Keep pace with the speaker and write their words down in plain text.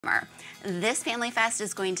This Family Fest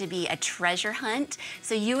is going to be a treasure hunt,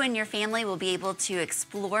 so you and your family will be able to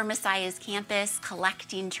explore Messiah's campus,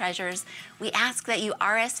 collecting treasures. We ask that you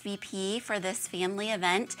RSVP for this family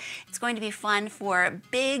event. It's going to be fun for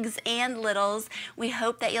bigs and littles. We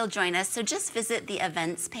hope that you'll join us, so just visit the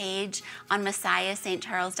events page on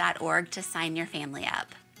messiahstcharles.org to sign your family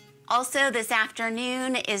up. Also, this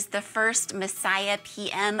afternoon is the first Messiah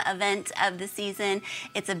PM event of the season.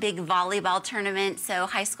 It's a big volleyball tournament, so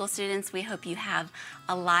high school students, we hope you have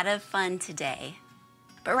a lot of fun today.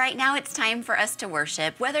 But right now it's time for us to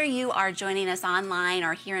worship. Whether you are joining us online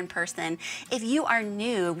or here in person, if you are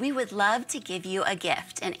new, we would love to give you a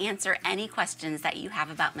gift and answer any questions that you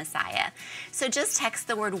have about Messiah. So just text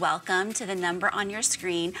the word welcome to the number on your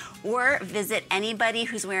screen or visit anybody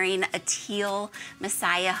who's wearing a teal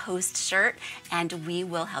Messiah host shirt and we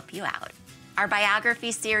will help you out. Our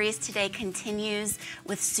biography series today continues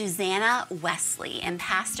with Susanna Wesley, and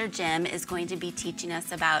Pastor Jim is going to be teaching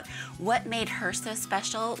us about what made her so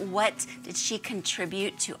special, what did she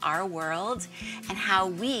contribute to our world, and how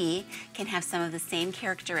we can have some of the same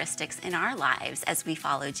characteristics in our lives as we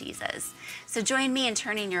follow Jesus. So join me in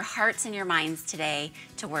turning your hearts and your minds today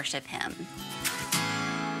to worship Him.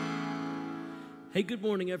 Hey, good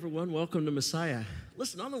morning, everyone. Welcome to Messiah.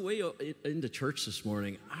 Listen, on the way into church this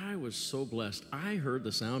morning, I was so blessed. I heard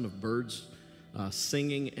the sound of birds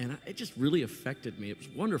singing, and it just really affected me. It was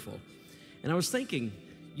wonderful. And I was thinking,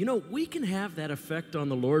 you know, we can have that effect on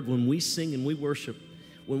the Lord when we sing and we worship.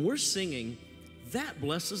 When we're singing, that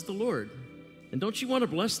blesses the Lord. And don't you want to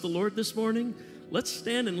bless the Lord this morning? Let's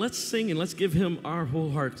stand and let's sing and let's give Him our whole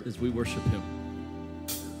heart as we worship Him.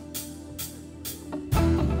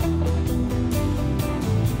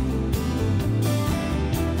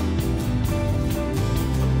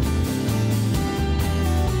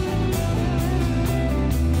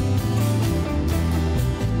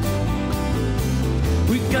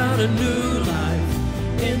 A new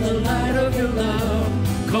life in the light of your love,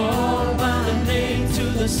 called by the name to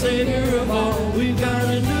the Savior of all. We've got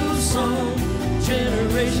a new song,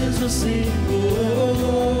 generations will sing. Oh,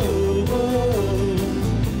 oh, oh.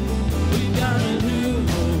 We've got a new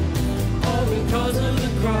hope, all because of the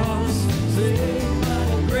cross. Saved by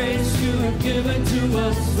the grace you have given to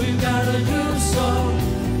us. We've got a new song,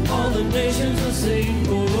 all the nations will sing.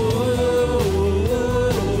 Oh, oh, oh.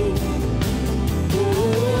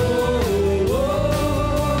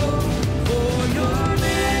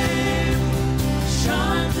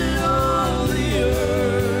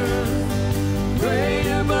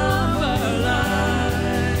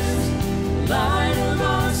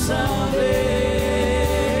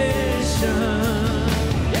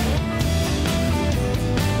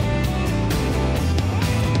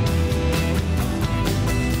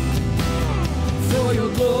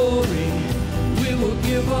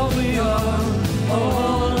 All we are,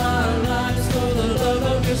 all our lives for the love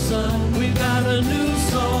of your Son. We've got a new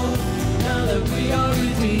song now that we are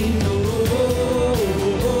redeemed. Oh, oh,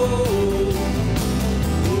 oh,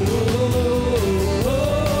 oh, oh, oh.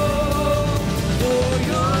 For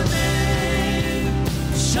your name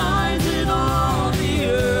shines in all the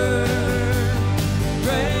earth,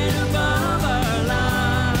 great above our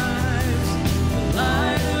lives, the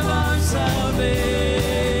light of our salvation.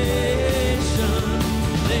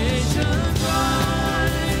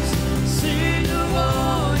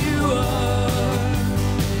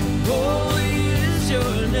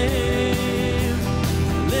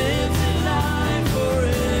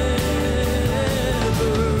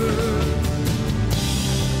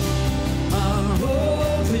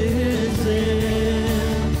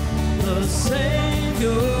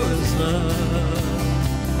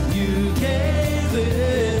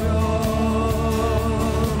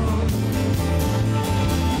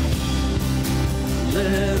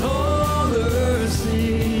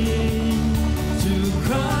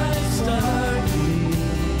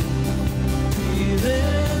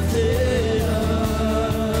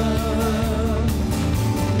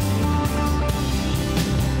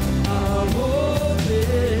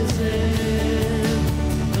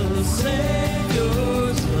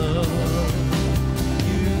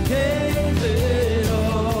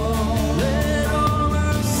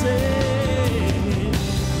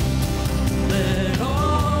 Let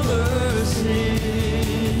all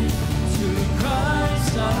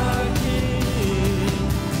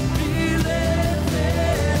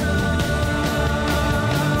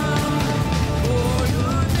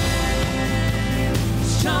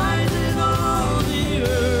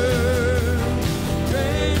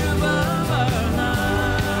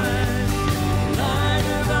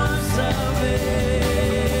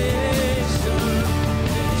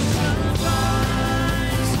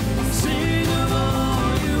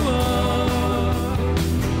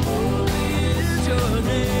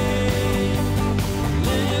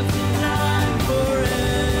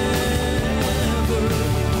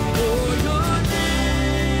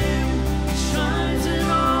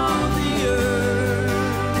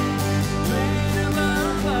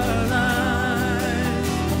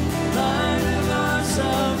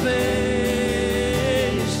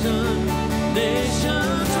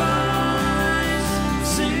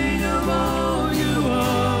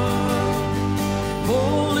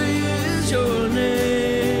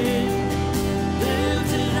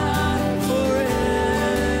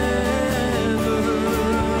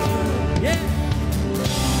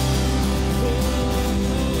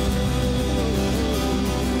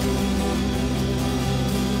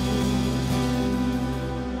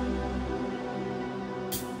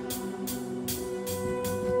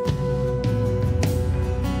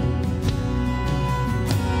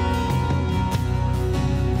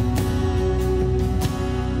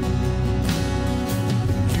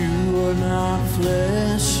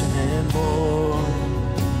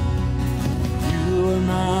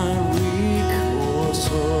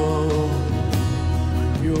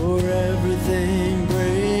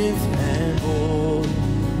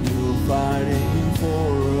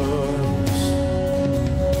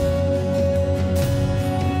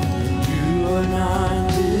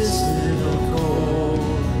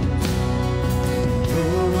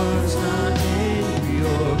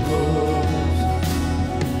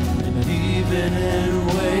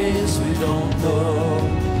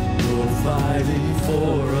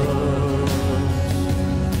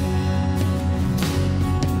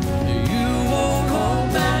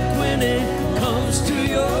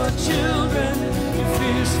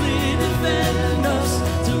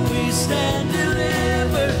stand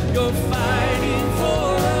delivered. You're fighting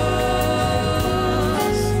for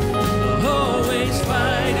us, always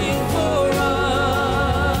fighting for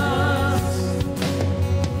us.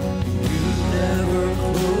 You never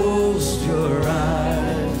closed your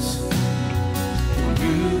eyes.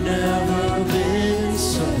 You've never been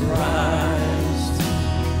surprised.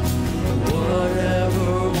 Whatever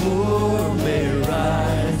war may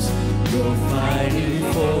rise, you're fighting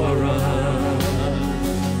for us.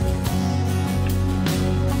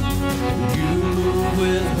 You move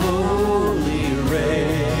with holy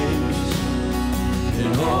rage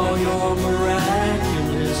in all your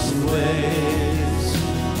miraculous ways.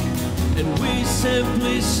 And we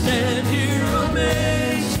simply stand here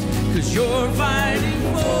amazed, 'cause you're fighting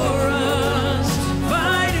for us,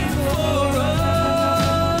 fighting for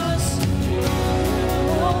us.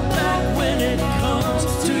 Hold back when it comes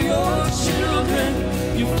to your children.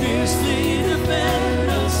 You fiercely defend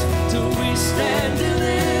us till we stand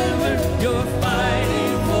delivered. You're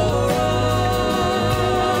fighting for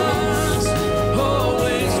us,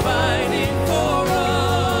 always fighting for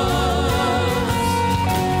us.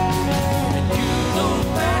 And you don't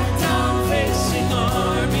back down facing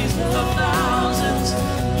armies of thousands.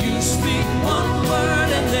 You speak one word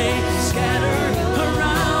and they scatter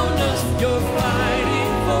around us. You're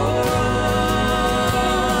fighting for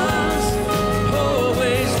us,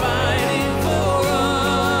 always fighting for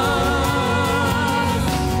us.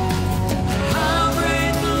 How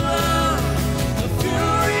great the love, the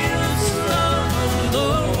furious love of the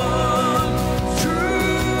one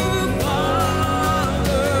true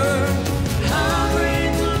Father. How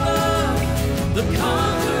great the love, the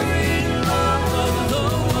conquering love of the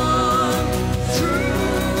one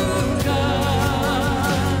true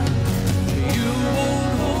God. You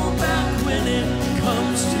won't hold back when it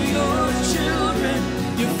comes to your children.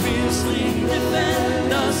 You fiercely defend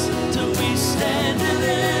us till we stand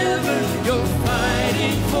delivered. You're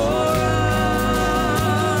fighting for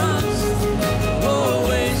us,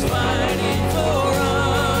 always fighting for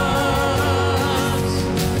us.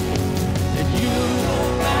 And you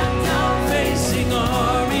won't back down facing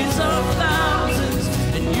armies of thousands.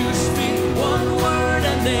 And you speak one word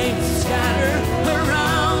and they scatter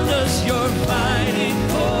around us. You're fighting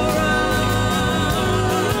for us,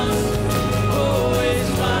 always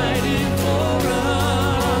fighting for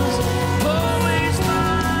us, always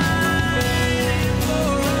fighting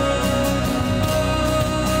for us.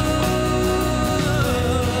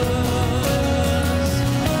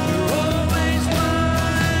 You're always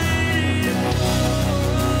fighting for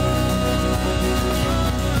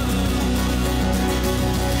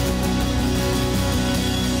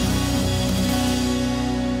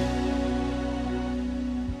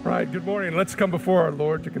All right, good morning. Let's come before our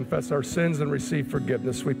Lord to confess our sins and receive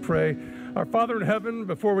forgiveness. We pray. Our Father in heaven,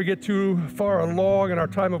 before we get too far along in our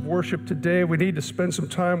time of worship today, we need to spend some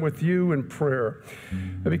time with you in prayer,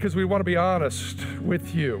 because we want to be honest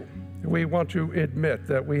with you. We want to admit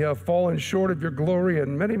that we have fallen short of your glory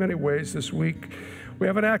in many, many ways this week. We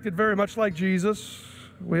haven't acted very much like Jesus.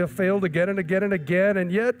 We have failed again and again and again,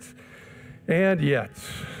 and yet,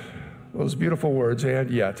 those beautiful words, and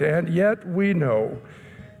yet we know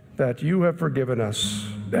that you have forgiven us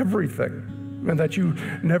everything, and that you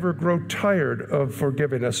never grow tired of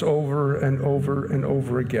forgiving us over and over and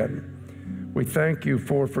over again. We thank you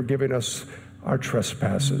for forgiving us our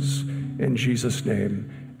trespasses. In Jesus'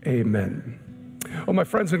 name, amen. Oh, my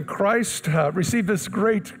friends in Christ, receive this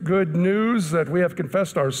great good news that we have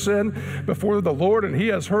confessed our sin before the Lord, and he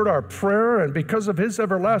has heard our prayer, and because of his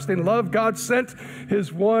everlasting love, God sent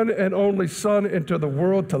his one and only Son into the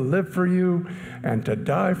world to live for you and to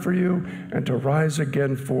die for you and to rise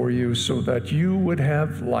again for you, so that you would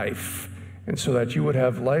have life, and so that you would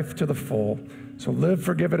have life to the full. So live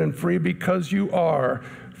forgiven and free, because you are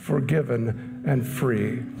forgiven and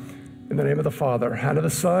free. In the name of the Father, and of the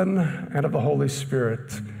Son, and of the Holy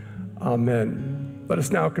Spirit. Amen. Let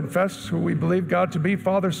us now confess who we believe God to be,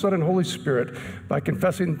 Father, Son, and Holy Spirit, by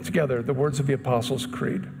confessing together the words of the Apostles'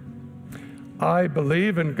 Creed. I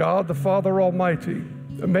believe in God the Father Almighty,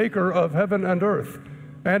 the maker of heaven and earth,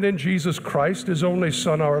 and in Jesus Christ, his only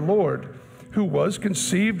Son, our Lord, who was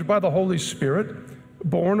conceived by the Holy Spirit,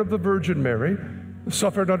 born of the Virgin Mary,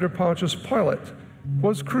 suffered under Pontius Pilate,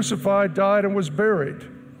 was crucified, died, and was buried.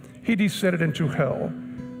 He descended into hell.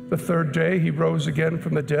 The third day he rose again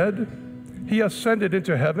from the dead. He ascended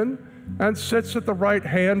into heaven and sits at the right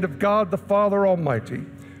hand of God the Father Almighty.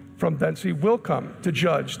 From thence he will come to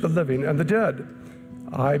judge the living and the dead.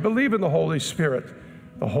 I believe in the Holy Spirit,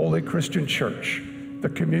 the holy Christian church, the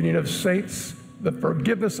communion of saints, the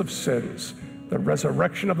forgiveness of sins, the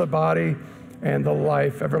resurrection of the body, and the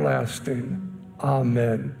life everlasting.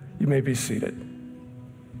 Amen. You may be seated.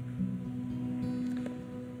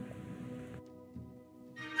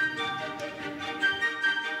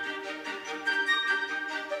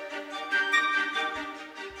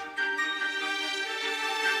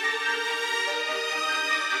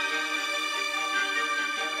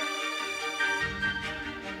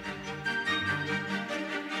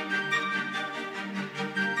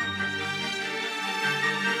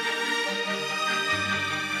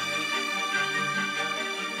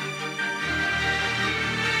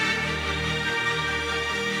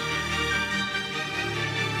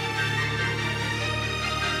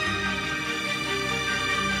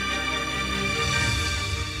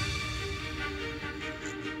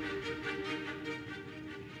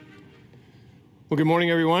 Well, good morning,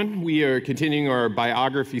 everyone. We are continuing our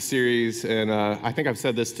biography series, and I think I've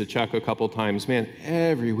said this to Chuck a couple times. Man,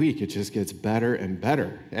 every week it just gets better and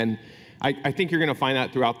better. And I think you're going to find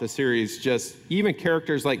that throughout the series. Just even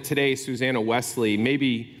characters like today, Susanna Wesley.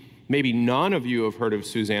 Maybe none of you have heard of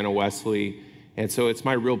Susanna Wesley, and so it's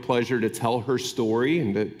my real pleasure to tell her story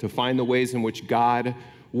and to find the ways in which God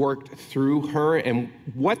worked through her and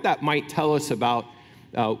what that might tell us about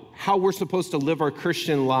how we're supposed to live our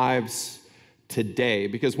Christian lives today.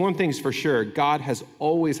 Because one thing's for sure, God has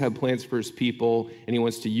always had plans for his people, and he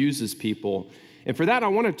wants to use his people. And for that, I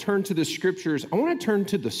want to turn to the scriptures. I want to turn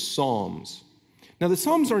to the Psalms. Now, the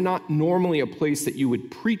Psalms are not normally a place that you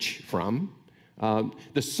would preach from.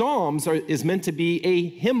 The Psalms is meant to be a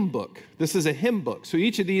hymn book. This is a hymn book. So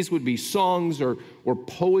each of these would be songs or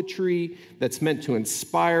poetry that's meant to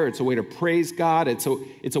inspire. It's a way to praise God. It's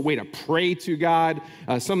a way to pray to God.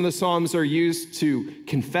 Some of the Psalms are used to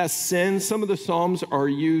confess sins. Some of the Psalms are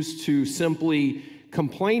used to simply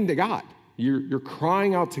complain to God. You're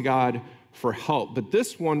crying out to God for help. But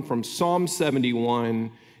this one from Psalm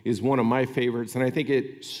 71 is one of my favorites, and I think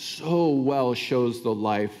it so well shows the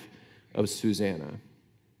life of Susanna.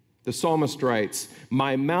 The psalmist writes,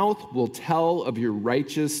 "My mouth will tell of your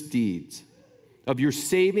righteous deeds, of your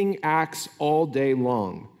saving acts all day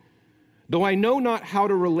long. Though I know not how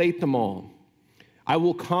to relate them all, I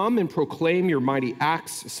will come and proclaim your mighty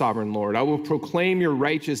acts, sovereign Lord. I will proclaim your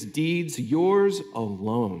righteous deeds, yours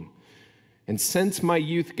alone. And since my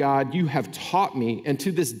youth, God, you have taught me, and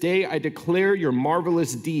to this day I declare your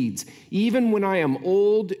marvelous deeds. Even when I am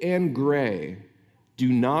old and gray, do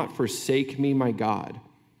not forsake me, my God,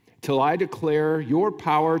 till I declare your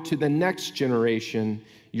power to the next generation,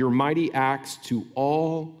 your mighty acts to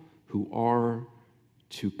all who are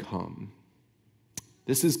to come."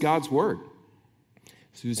 This is God's word.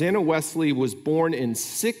 Susanna Wesley was born in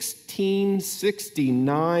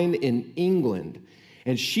 1669 in England,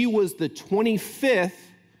 and she was the 25th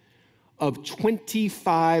of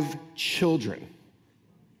 25 children.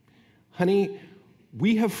 Honey,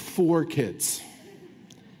 we have 4 kids.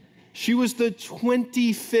 She was the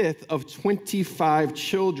 25th of 25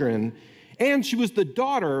 children, and she was the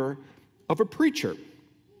daughter of a preacher.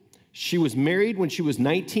 She was married when she was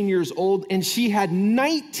 19 years old, and she had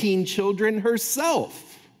 19 children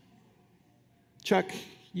herself. Chuck,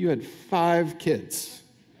 you had 5 kids,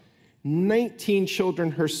 19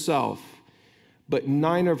 children herself, but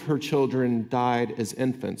 9 of her children died as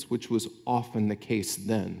infants, which was often the case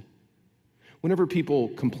then. Whenever people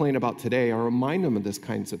complain about today, I remind them of these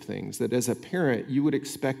kinds of things, that as a parent, you would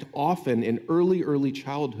expect often in early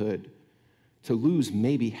childhood to lose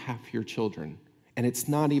maybe half your children. And it's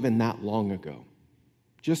not even that long ago,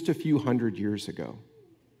 just a few hundred years ago.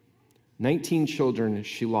 19 children,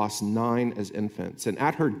 she lost 9 as infants. And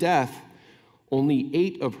at her death, only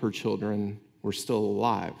 8 of her children were still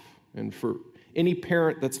alive. And for any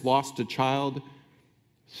parent that's lost a child,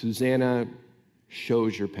 Susanna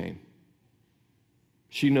shows your pain.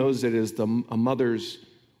 She knows it is a mother's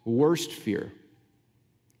worst fear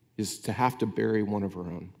is to have to bury one of her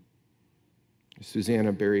own.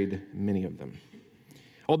 Susanna buried many of them.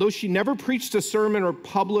 Although she never preached a sermon or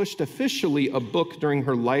published officially a book during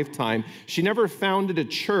her lifetime, she never founded a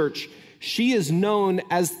church, she is known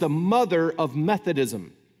as the mother of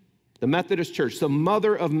Methodism, the Methodist Church, the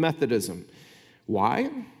mother of Methodism.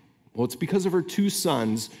 Why? Well, it's because of her 2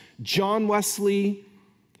 sons, John Wesley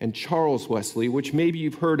and Charles Wesley, which maybe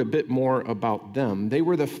you've heard a bit more about them. They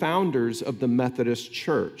were the founders of the Methodist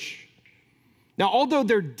Church. Now, although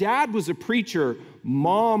their dad was a preacher,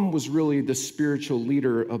 mom was really the spiritual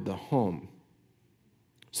leader of the home.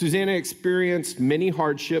 Susanna experienced many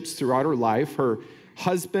hardships throughout her life. Her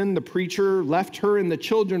husband, the preacher, left her and the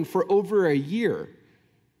children for over a year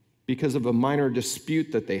because of a minor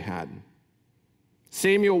dispute that they had.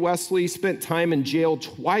 Samuel Wesley spent time in jail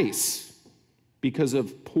twice because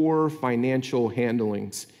of poor financial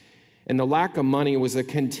handlings. And the lack of money was a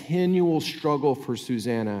continual struggle for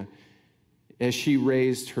Susanna as she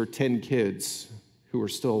raised her 10 kids who were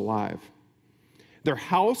still alive. Their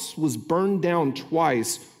house was burned down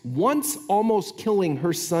twice, once almost killing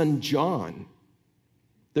her son John,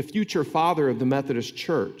 the future father of the Methodist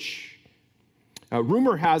Church.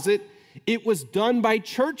 Rumor has it, it was done by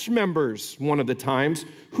church members one of the times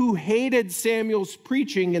who hated Samuel's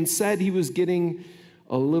preaching and said he was getting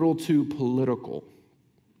a little too political.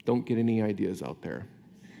 Don't get any ideas out there.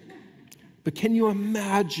 But can you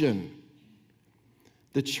imagine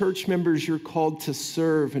the church members you're called to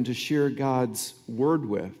serve and to share God's word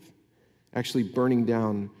with actually burning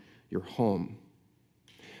down your home?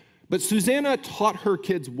 But Susanna taught her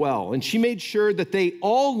kids well, and she made sure that they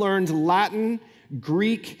all learned Latin,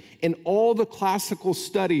 Greek, and all the classical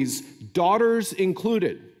studies, daughters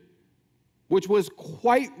included, which was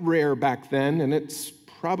quite rare back then, and it's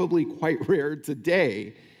probably quite rare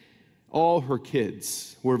today. All her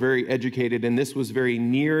kids were very educated, and this was very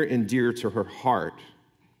near and dear to her heart.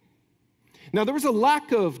 Now, there was a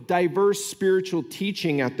lack of diverse spiritual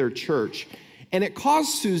teaching at their church, and it caused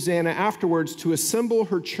Susanna afterwards to assemble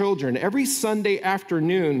her children every Sunday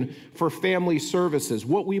afternoon for family services,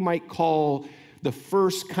 what we might call the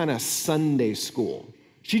first kind of Sunday school.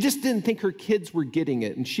 She just didn't think her kids were getting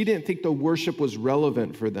it, and she didn't think the worship was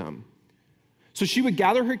relevant for them. So she would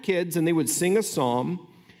gather her kids, and they would sing a psalm,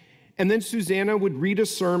 and then Susanna would read a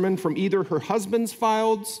sermon from either her husband's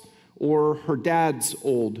files or her dad's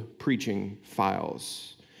old preaching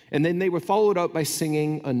files. And then they would follow it up by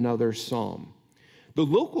singing another psalm. The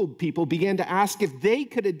local people began to ask if they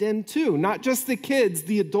could attend too, not just the kids,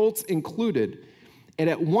 the adults included. And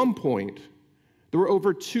at one point, there were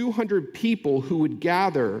over 200 people who would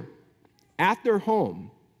gather at their home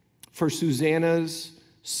for Susanna's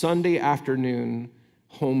Sunday afternoon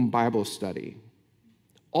home Bible study.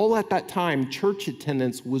 All at that time, church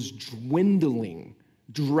attendance was dwindling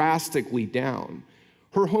drastically down.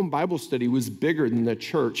 Her home Bible study was bigger than the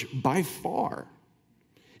church by far.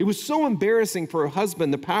 It was so embarrassing for her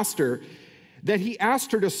husband, the pastor, that he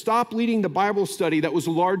asked her to stop leading the Bible study that was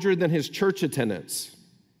larger than his church attendance.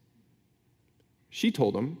 She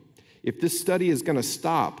told him, if this study is going to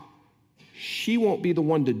stop, she won't be the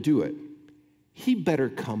one to do it. He better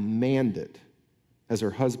command it as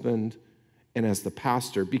her husband and as the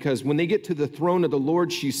pastor, because when they get to the throne of the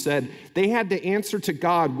Lord, she said, they had to answer to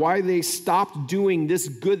God why they stopped doing this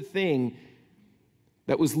good thing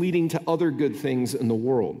that was leading to other good things in the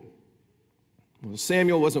world. Well,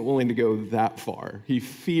 Samuel wasn't willing to go that far. He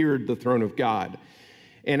feared the throne of God.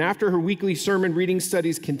 And after her weekly sermon reading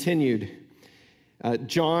studies continued,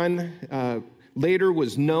 John later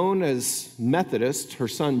was known as Methodist, her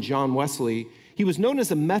son John Wesley. He was known as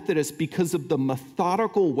a Methodist because of the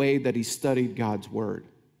methodical way that he studied God's word.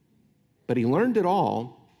 But he learned it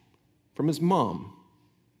all from his mom,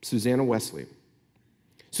 Susanna Wesley.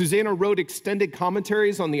 Susanna wrote extended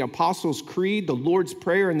commentaries on the Apostles' Creed, the Lord's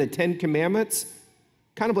Prayer, and the Ten Commandments,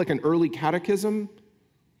 kind of like an early catechism,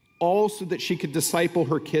 all so that she could disciple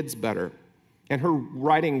her kids better. And her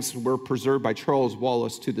writings were preserved by Charles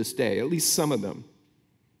Wallace to this day, at least some of them.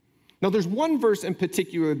 Now, there's one verse in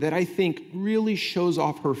particular that I think really shows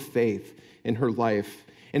off her faith in her life,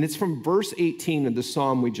 and it's from verse 18 of the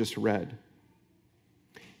psalm we just read.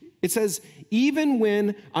 It says, even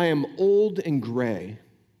when I am old and gray,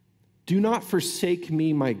 do not forsake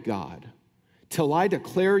me, my God, till I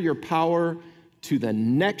declare your power to the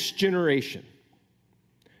next generation,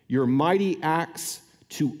 your mighty acts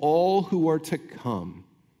to all who are to come,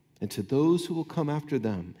 and to those who will come after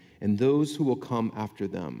them, and those who will come after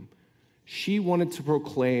them. She wanted to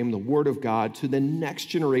proclaim the word of God to the next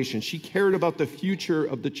generation. She cared about the future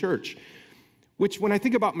of the church, which when I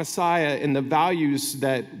think about Messiah and the values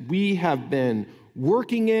that we have been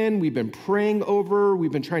working in, we've been praying over,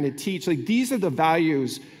 we've been trying to teach, like these are the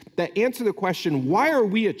values that answer the question, why are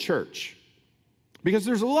we a church? Because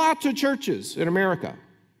there's lots of churches in America.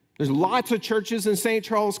 There's lots of churches in St.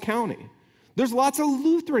 Charles County. There's lots of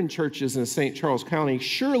Lutheran churches in St. Charles County.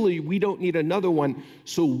 Surely we don't need another one.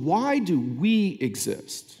 So why do we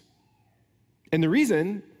exist? And the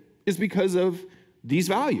reason is because of these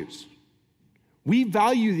values. We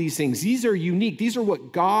value these things. These are unique. These are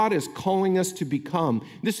what God is calling us to become.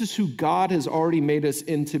 This is who God has already made us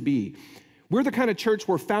into be. We're the kind of church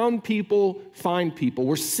where found people find people.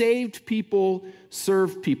 Where saved people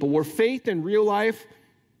serve people. Where faith and real life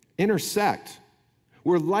intersect.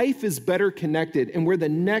 Where life is better connected and where the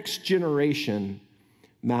next generation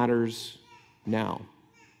matters now.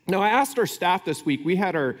 Now, I asked our staff this week, we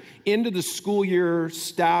had our end of the school year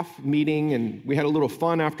staff meeting, and we had a little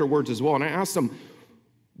fun afterwards as well. And I asked them,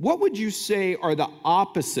 what would you say are the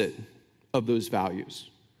opposite of those values?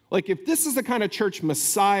 Like, if this is the kind of church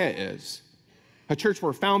Messiah is, a church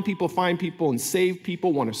where found people, find people, and save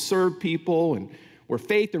people, want to serve people, and where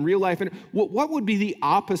faith and real life, and what would be the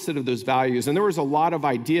opposite of those values? And there was a lot of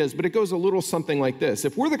ideas, but it goes a little something like this.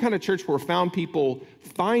 If we're the kind of church where found people,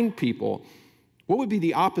 find people, what would be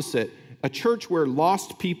the opposite? A church where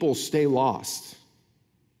lost people stay lost.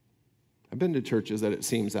 I've been to churches that it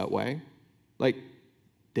seems that way. Like,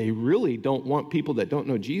 they really don't want people that don't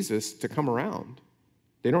know Jesus to come around.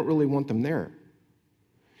 They don't really want them there.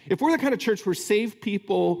 If we're the kind of church where saved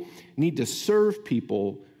people need to serve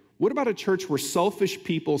people, what about a church where selfish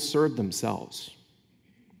people serve themselves?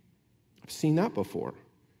 I've seen that before.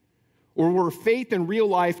 Or where faith and real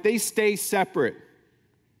life, they stay separate.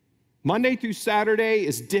 Monday through Saturday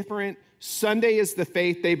is different. Sunday is the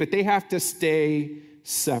faith day, but they have to stay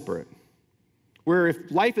separate. Where if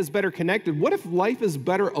life is better connected, what if life is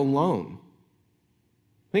better alone?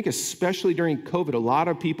 I think especially during COVID, a lot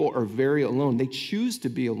of people are very alone. They choose to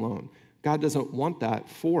be alone. God doesn't want that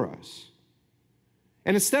for us.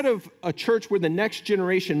 And instead of a church where the next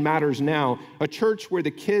generation matters now, a church where the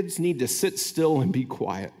kids need to sit still and be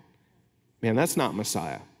quiet. Man, that's not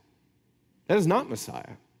Messiah. That is not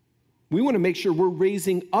Messiah. We want to make sure we're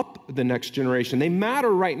raising up the next generation. They matter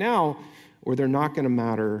right now, or they're not going to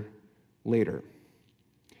matter later.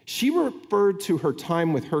 She referred to her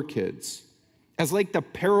time with her kids as like the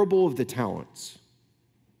parable of the talents.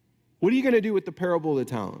 What are you going to do with the parable of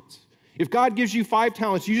the talents? If God gives you 5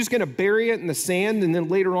 talents, you're just going to bury it in the sand and then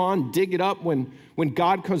later on dig it up when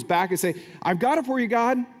God comes back and say, I've got it for you,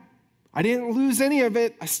 God. I didn't lose any of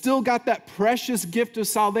it. I still got that precious gift of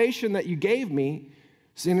salvation that you gave me.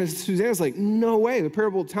 Susanna's like, no way. The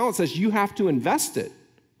parable of the talent says you have to invest it.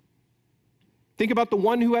 Think about the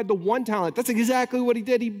one who had the 1 talent. That's exactly what he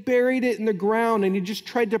did. He buried it in the ground and he just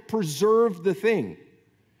tried to preserve the thing.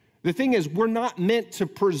 The thing is, we're not meant to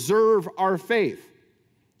preserve our faith.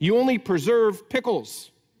 You only preserve pickles.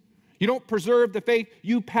 You don't preserve the faith.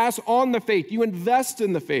 You pass on the faith. You invest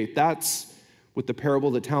in the faith. That's what the parable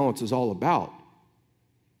of the talents is all about.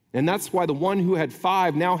 And that's why the one who had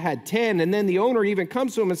 5 now had 10. And then the owner even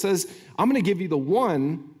comes to him and says, I'm going to give you the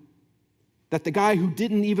one that the guy who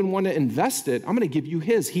didn't even want to invest it, I'm going to give you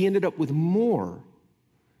his. He ended up with more.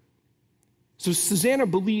 So Susanna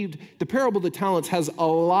believed the parable of the talents has a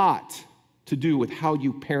lot to do with how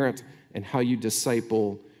you parent and how you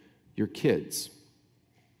disciple your kids.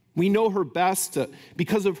 We know her best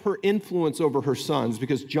because of her influence over her sons,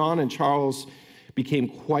 because John and Charles became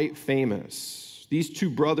quite famous. These 2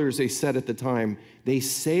 brothers, they said at the time, they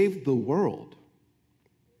saved the world.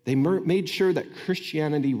 They made sure that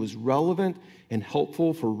Christianity was relevant and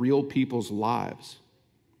helpful for real people's lives.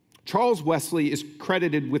 Charles Wesley is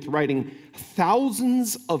credited with writing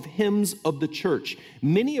thousands of hymns of the church,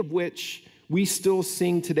 many of which we still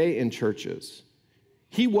sing today in churches.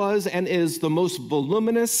 He was and is the most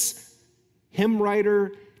voluminous hymn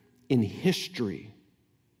writer in history,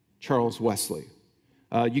 Charles Wesley.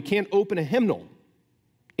 You can't open a hymnal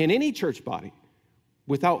in any church body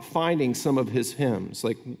without finding some of his hymns.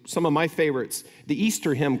 Like some of my favorites, the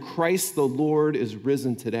Easter hymn, Christ the Lord is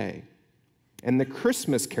risen today. And the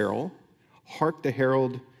Christmas carol, Hark the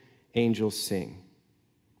Herald Angels Sing.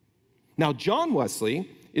 Now, John Wesley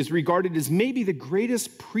is regarded as maybe the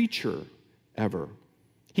greatest preacher ever.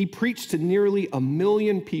 He preached to nearly 1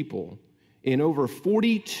 million people in over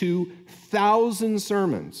 42,000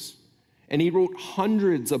 sermons, and he wrote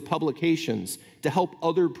hundreds of publications to help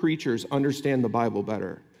other preachers understand the Bible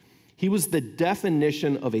better. He was the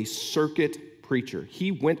definition of a circuit preacher.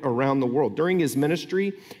 He went around the world. During his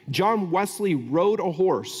ministry, John Wesley rode a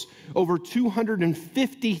horse over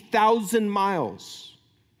 250,000 miles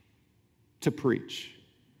to preach.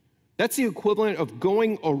 That's the equivalent of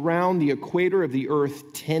going around the equator of the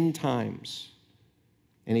earth 10 times.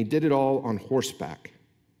 And he did it all on horseback.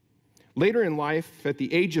 Later in life, at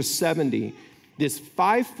the age of 70, this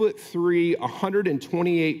 5'3",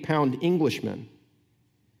 128-pound Englishman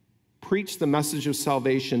preached the message of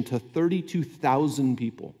salvation to 32,000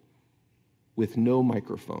 people with no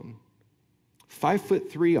microphone.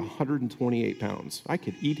 5'3", 128 pounds. I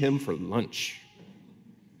could eat him for lunch.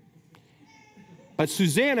 But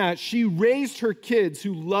Susanna, she raised her kids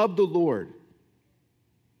who loved the Lord.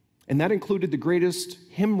 And that included the greatest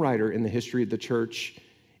hymn writer in the history of the church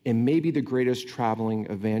and maybe the greatest traveling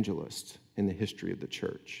evangelist in the history of the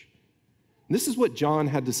church. And this is what John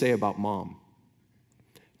had to say about Mom.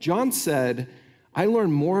 John said, I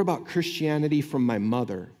learned more about Christianity from my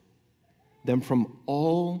mother than from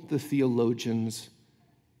all the theologians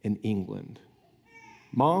in England.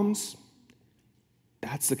 Moms,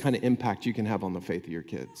 that's the kind of impact you can have on the faith of your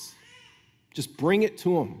kids. Just bring it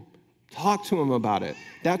to them. Talk to them about it.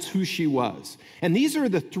 That's who she was. And these are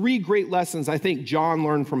the three great lessons I think John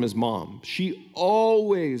learned from his mom. She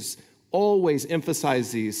always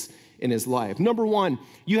emphasized these in his life. Number one,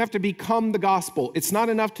 you have to become the gospel. It's not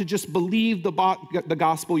enough to just believe the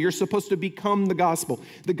gospel. You're supposed to become the gospel.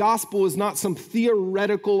 The gospel is not some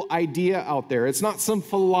theoretical idea out there. It's not some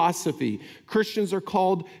philosophy. Christians are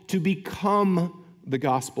called to become the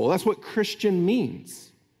gospel. That's what Christian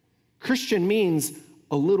means. Christian means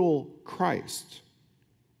a little Christ.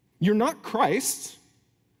 You're not Christ,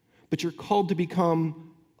 but you're called to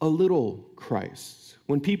become a little Christ.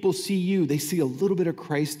 When people see you, they see a little bit of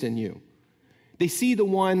Christ in you. They see the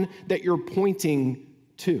one that you're pointing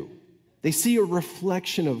to. They see a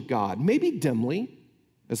reflection of God, maybe dimly,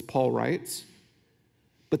 as Paul writes,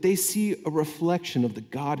 but they see a reflection of the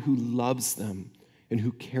God who loves them and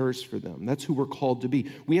who cares for them. That's who we're called to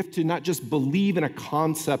be. We have to not just believe in a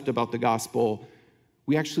concept about the gospel,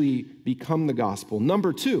 we actually become the gospel.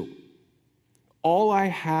 Number two, all I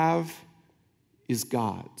have is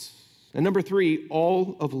God's. And number three,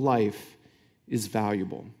 all of life is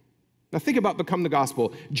valuable. Now think about become the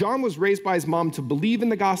gospel. John was raised by his mom to believe in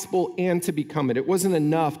the gospel and to become it. It wasn't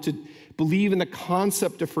enough to believe in the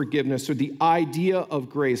concept of forgiveness or the idea of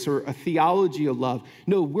grace or a theology of love.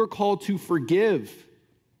 No, we're called to forgive.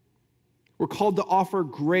 We're called to offer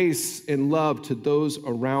grace and love to those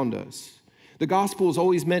around us. The gospel is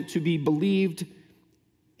always meant to be believed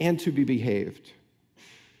and to be behaved.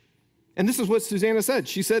 And this is what Susanna said.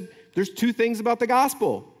 She said, there's two things about the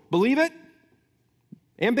gospel. Believe it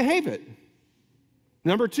and behave it.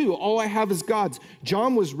 Number two, all I have is God's.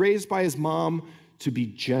 John was raised by his mom to be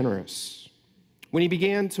generous. When he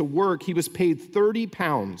began to work, he was paid 30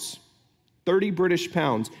 pounds, 30 British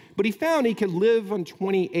pounds, but he found he could live on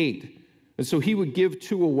 28, and so he would give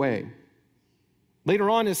 2 away.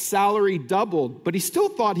 Later on, his salary doubled, but he still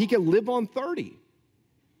thought he could live on 30,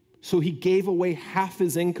 so he gave away half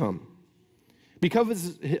his income.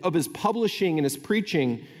 Because of his publishing and his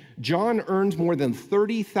preaching, John earned more than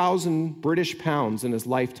 30,000 British pounds in his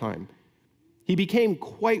lifetime. He became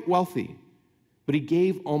quite wealthy, but he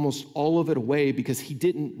gave almost all of it away because he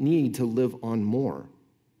didn't need to live on more.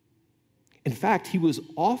 In fact, he was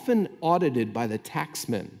often audited by the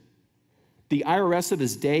taxmen, the IRS of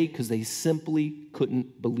his day, because they simply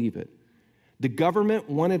couldn't believe it. The government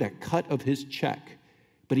wanted a cut of his check,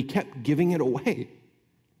 but he kept giving it away,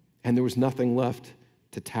 and there was nothing left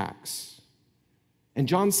to tax. And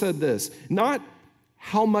John said this, not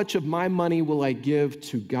how much of my money will I give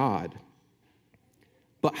to God,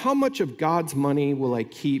 but how much of God's money will I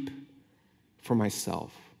keep for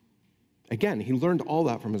myself? Again, he learned all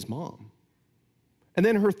that from his mom. And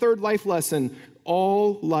then her third life lesson,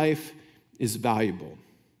 all life is valuable.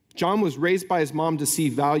 John was raised by his mom to see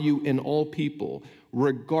value in all people,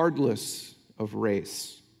 regardless of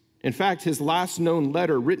race. In fact, his last known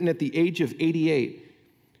letter, written at the age of 88,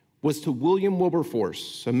 was to William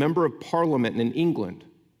Wilberforce, a member of Parliament in England.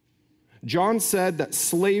 John said that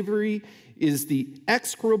slavery is the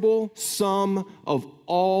execrable sum of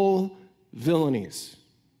all villainies.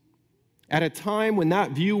 At a time when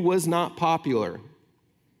that view was not popular,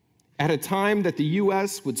 at a time that the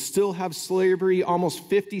U.S. would still have slavery almost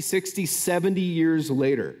 50, 60, 70 years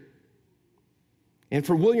later. And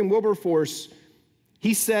for William Wilberforce,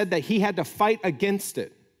 he said that he had to fight against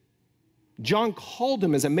it. John called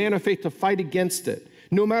him as a man of faith to fight against it.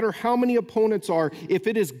 No matter how many opponents are, if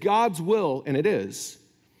it is God's will, and it is,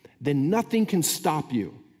 then nothing can stop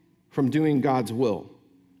you from doing God's will.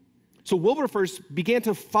 So Wilberforce began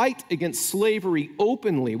to fight against slavery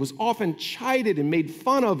openly, was often chided and made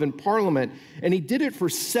fun of in Parliament, and he did it for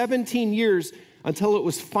 17 years until it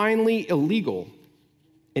was finally illegal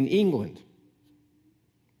in England.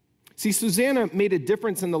 See, Susanna made a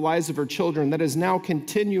difference in the lives of her children that is now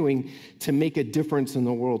continuing to make a difference in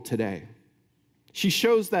the world today. She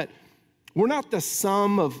shows that we're not the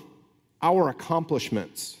sum of our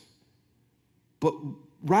accomplishments, but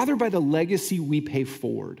rather by the legacy we pay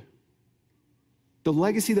forward, the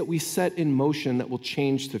legacy that we set in motion that will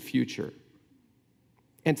change the future.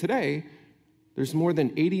 And today, there's more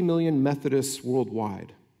than 80 million Methodists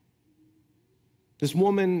worldwide. This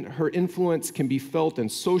woman, her influence can be felt in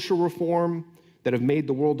social reform that have made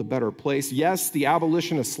the world a better place. Yes, the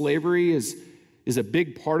abolition of slavery is a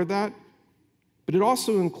big part of that, but it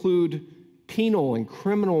also includes penal and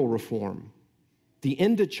criminal reform, the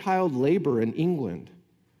end to child labor in England,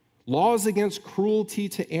 Laws against cruelty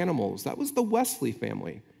to animals. That was the Wesley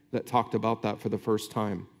family that talked about that for the first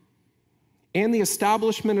time. And the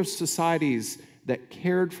establishment of societies that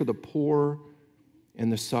cared for the poor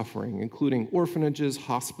and the suffering, including orphanages,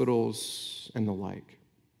 hospitals, and the like.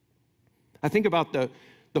 I think about the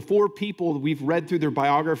four people that we've read through their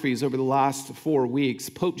biographies over the last 4 weeks.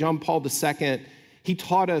 Pope John Paul II, he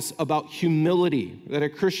taught us about humility, that a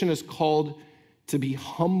Christian is called to be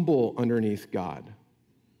humble underneath God.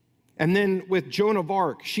 And then with Joan of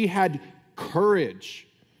Arc, she had courage.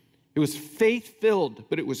 It was faith-filled,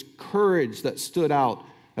 but it was courage that stood out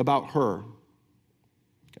about her.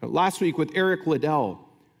 Last week with Eric Liddell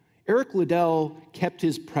kept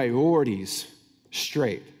his priorities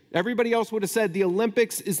straight. Everybody else would have said the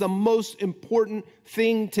Olympics is the most important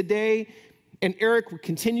thing today. And Eric would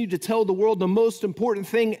continue to tell the world the most important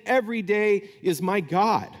thing every day is my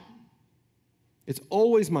God. It's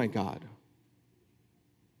always my God.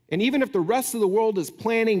 And even if the rest of the world is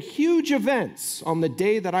planning huge events on the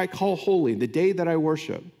day that I call holy, the day that I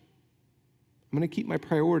worship, I'm going to keep my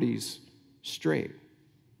priorities straight.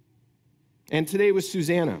 And today with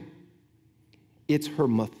Susanna, it's her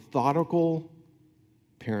methodical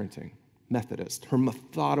parenting, Methodist, her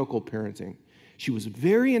methodical parenting. She was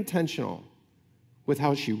very intentional with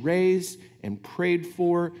how she raised and prayed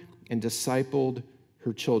for and discipled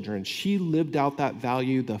her children. She lived out that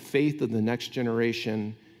value. The faith of the next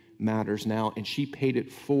generation matters now, and she paid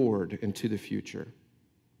it forward into the future.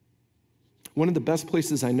 One of the best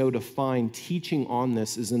places I know to find teaching on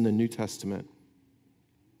this is in the New Testament.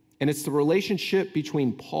 And it's the relationship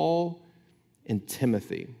between Paul and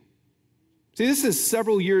Timothy. See, this is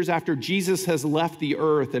several years after Jesus has left the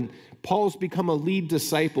earth and Paul's become a lead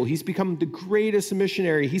disciple. He's become the greatest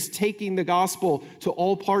missionary. He's taking the gospel to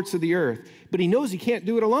all parts of the earth, but he knows he can't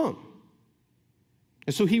do it alone.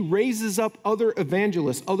 And so he raises up other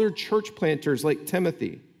evangelists, other church planters like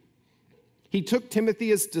Timothy. He took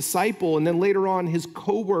Timothy as disciple and then later on his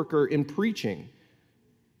co-worker in preaching.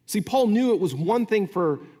 See, Paul knew it was one thing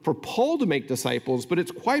for Paul to make disciples, but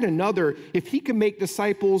it's quite another if he can make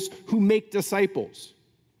disciples who make disciples.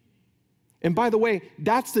 And by the way,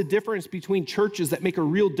 that's the difference between churches that make a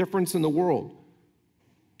real difference in the world.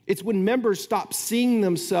 It's when members stop seeing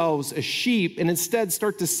themselves as sheep and instead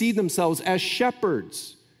start to see themselves as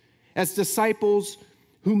shepherds, as disciples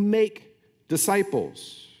who make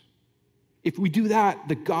disciples. If we do that,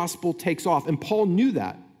 the gospel takes off. And Paul knew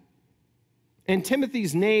that. And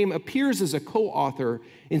Timothy's name appears as a co-author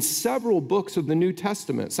in several books of the New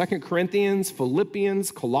Testament, 2 Corinthians,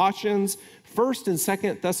 Philippians, Colossians, 1st and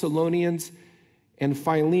 2nd Thessalonians, and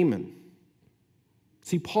Philemon.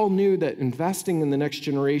 See, Paul knew that investing in the next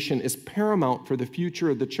generation is paramount for the future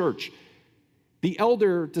of the church. The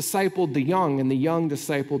elder discipled the young, and the young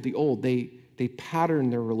discipled the old. They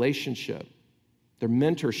patterned their relationship, their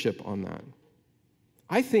mentorship on that.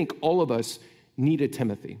 I think all of us need a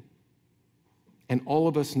Timothy, and all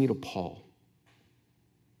of us need a Paul.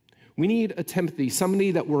 We need a Timothy,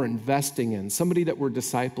 somebody that we're investing in, somebody that we're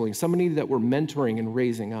discipling, somebody that we're mentoring and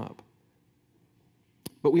raising up.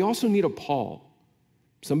 But we also need a Paul,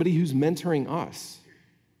 somebody who's mentoring us,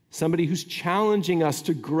 somebody who's challenging us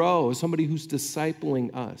to grow, somebody who's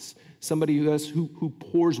discipling us, somebody who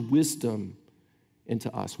pours wisdom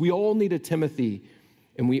into us. We all need a Timothy,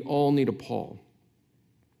 and we all need a Paul.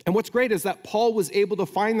 And what's great is that Paul was able to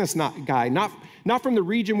find this guy, not from the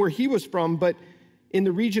region where he was from, but in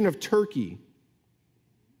the region of Turkey,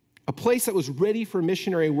 a place that was ready for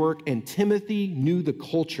missionary work, and Timothy knew the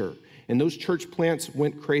culture, and those church plants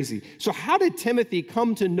went crazy. So how did Timothy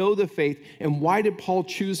come to know the faith, and why did Paul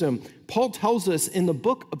choose him? Paul tells us in the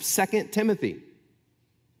book of 2 Timothy.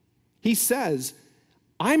 He says,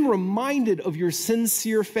 I'm reminded of your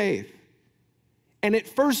sincere faith, and it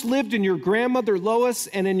first lived in your grandmother Lois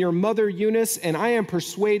and in your mother Eunice, and I am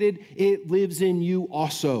persuaded it lives in you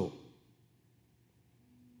also.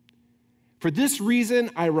 For this reason,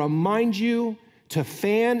 I remind you to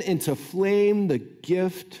fan into flame the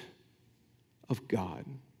gift of God.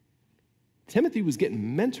 Timothy was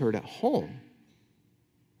getting mentored at home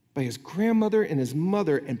by his grandmother and his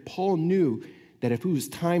mother, and Paul knew that if it was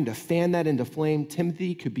time to fan that into flame,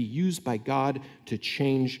 Timothy could be used by God to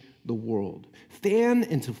change the world. Fan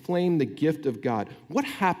into flame the gift of God. What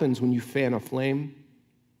happens when you fan a flame?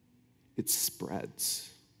 It spreads.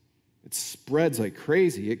 It spreads like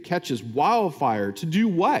crazy. It catches wildfire. To do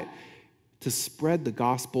what? To spread the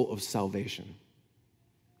gospel of salvation.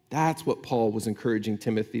 That's what Paul was encouraging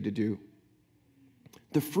Timothy to do.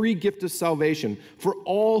 The free gift of salvation for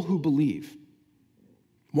all who believe.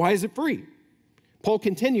 Why is it free? Paul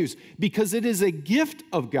continues, because it is a gift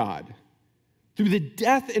of God through the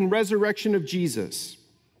death and resurrection of Jesus.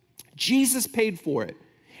 Jesus paid for it.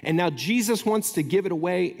 And now Jesus wants to give it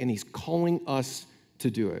away, and he's calling us to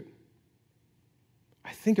do it.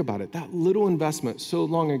 I think about it, that little investment so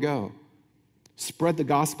long ago, spread the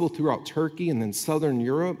gospel throughout Turkey and then Southern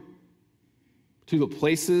Europe, to the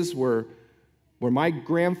places where my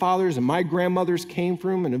grandfathers and my grandmothers came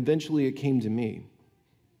from, and eventually it came to me.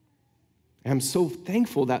 And I'm so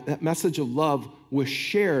thankful that that message of love was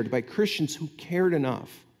shared by Christians who cared enough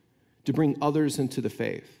to bring others into the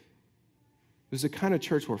faith. It was the kind of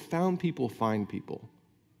church where found people find people.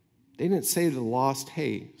 They didn't say to the lost,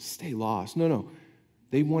 hey, stay lost. No.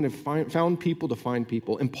 They wanted found people to find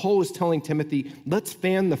people. And Paul was telling Timothy, let's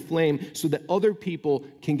fan the flame so that other people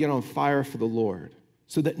can get on fire for the Lord,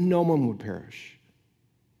 so that no one would perish,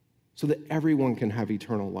 so that everyone can have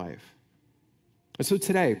eternal life. And so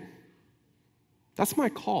today, that's my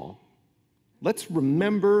call. Let's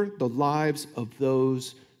remember the lives of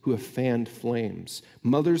those who have fanned flames.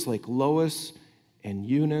 Mothers like Lois and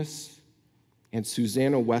Eunice and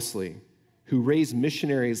Susanna Wesley, who raised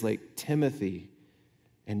missionaries like Timothy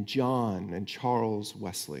and John and Charles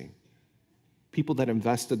Wesley. People that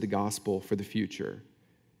invested the gospel for the future.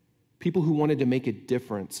 People who wanted to make a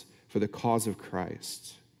difference for the cause of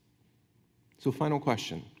Christ. So final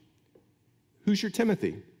question. Who's your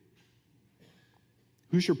Timothy?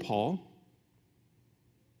 Who's your Paul?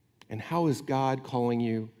 And how is God calling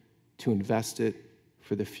you to invest it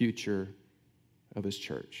for the future of his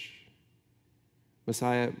church?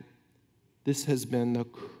 Messiah, this has been the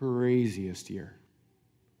craziest year.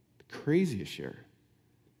 The craziest year.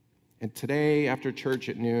 And today, after church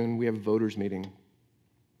at noon, we have a voters meeting.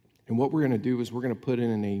 And what we're going to do is we're going to put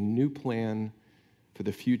in a new plan for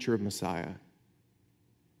the future of Messiah.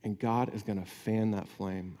 And God is going to fan that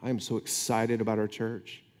flame. I am so excited about our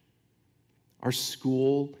church. Our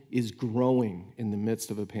school is growing in the midst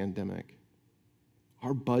of a pandemic.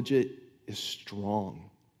 Our budget is strong.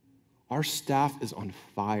 Our staff is on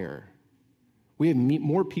fire. We have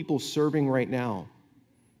more people serving right now.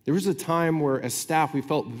 There was a time where, as staff, we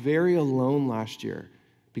felt very alone last year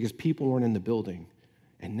because people weren't in the building.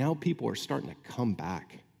 And now people are starting to come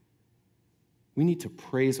back. We need to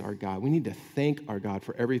praise our God. We need to thank our God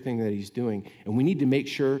for everything that he's doing. And we need to make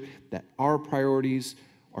sure that our priorities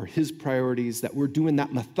are his priorities, that we're doing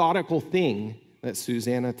that methodical thing that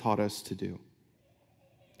Susanna taught us to do.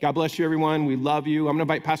 God bless you, everyone. We love you. I'm going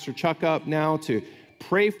to invite Pastor Chuck up now to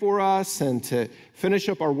pray for us and to finish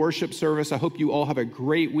up our worship service. I hope you all have a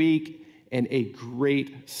great week and a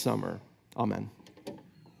great summer. Amen.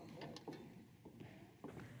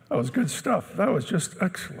 That was good stuff. That was just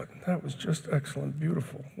excellent. That was just excellent.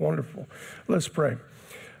 Beautiful. Wonderful. Let's pray.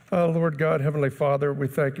 Lord God, Heavenly Father, we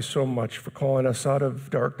thank you so much for calling us out of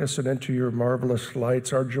darkness and into your marvelous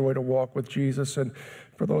lights, our joy to walk with Jesus. And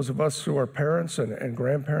for those of us who are parents and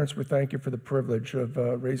grandparents, we thank you for the privilege of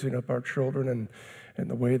raising up our children and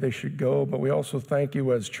the way they should go. But we also thank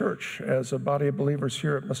you as church, as a body of believers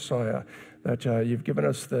here at Messiah, that you've given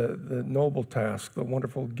us the noble task, the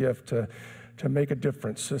wonderful gift to make a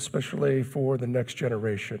difference, especially for the next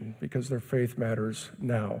generation, because their faith matters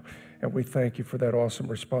now. And we thank you for that awesome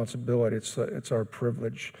responsibility. It's our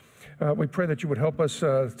privilege. We pray that you would help us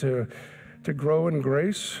to grow in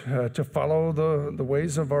grace, to follow the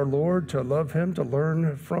ways of our Lord, to love him, to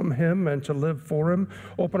learn from him, and to live for him.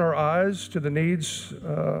 Open our eyes to the needs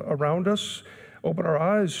around us. Open our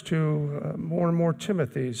eyes to more and more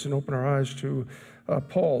Timothys, and open our eyes to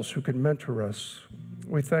Pauls who can mentor us.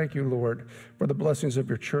 We thank you, Lord, for the blessings of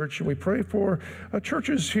your church. And we pray for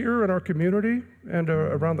churches here in our community and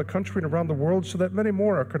around the country and around the world, so that many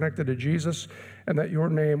more are connected to Jesus and that your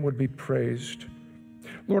name would be praised.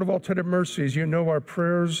 Lord of all tender mercies, you know our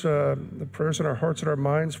prayers, the prayers in our hearts and our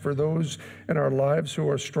minds for those in our lives who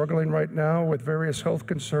are struggling right now with various health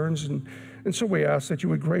concerns. And so we ask that you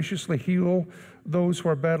would graciously heal those who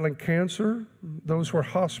are battling cancer, those who are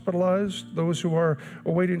hospitalized, those who are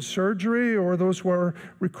awaiting surgery, or those who are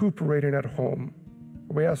recuperating at home.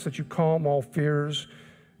 We ask that you calm all fears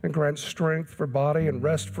and grant strength for body and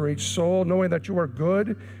rest for each soul, knowing that you are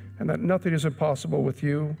good and that nothing is impossible with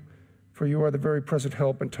you, for you are the very present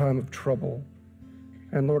help in time of trouble.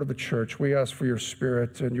 And Lord of the church, we ask for your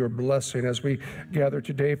spirit and your blessing as we gather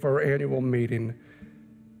today for our annual meeting.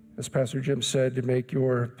 As Pastor Jim said, to make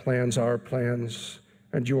your plans our plans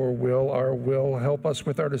and your will our will. Help us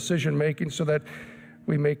with our decision making so that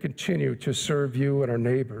we may continue to serve you and our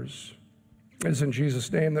neighbors. It is in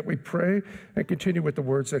Jesus' name that we pray and continue with the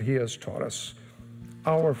words that he has taught us.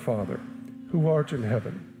 Our Father, who art in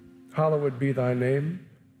heaven, hallowed be thy name.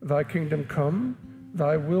 Thy kingdom come,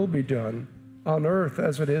 thy will be done, on earth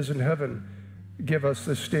as it is in heaven. Give us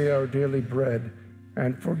this day our daily bread,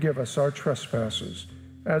 and forgive us our trespasses,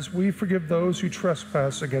 as we forgive those who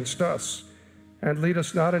trespass against us. And lead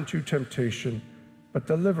us not into temptation, but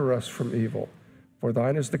deliver us from evil. For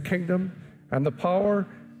thine is the kingdom, and the power,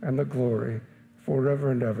 and the glory, forever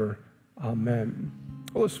and ever. Amen.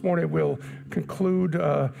 Well, this morning we'll conclude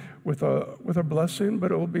with a blessing,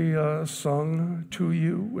 but it will be sung to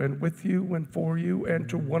you and with you and for you and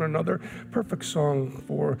to one another. Perfect song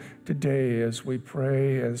for today as we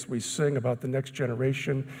pray, as we sing about the next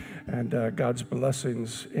generation and God's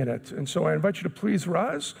blessings in it. And so I invite you to please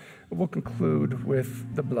rise, and we'll conclude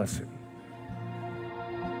with the blessing.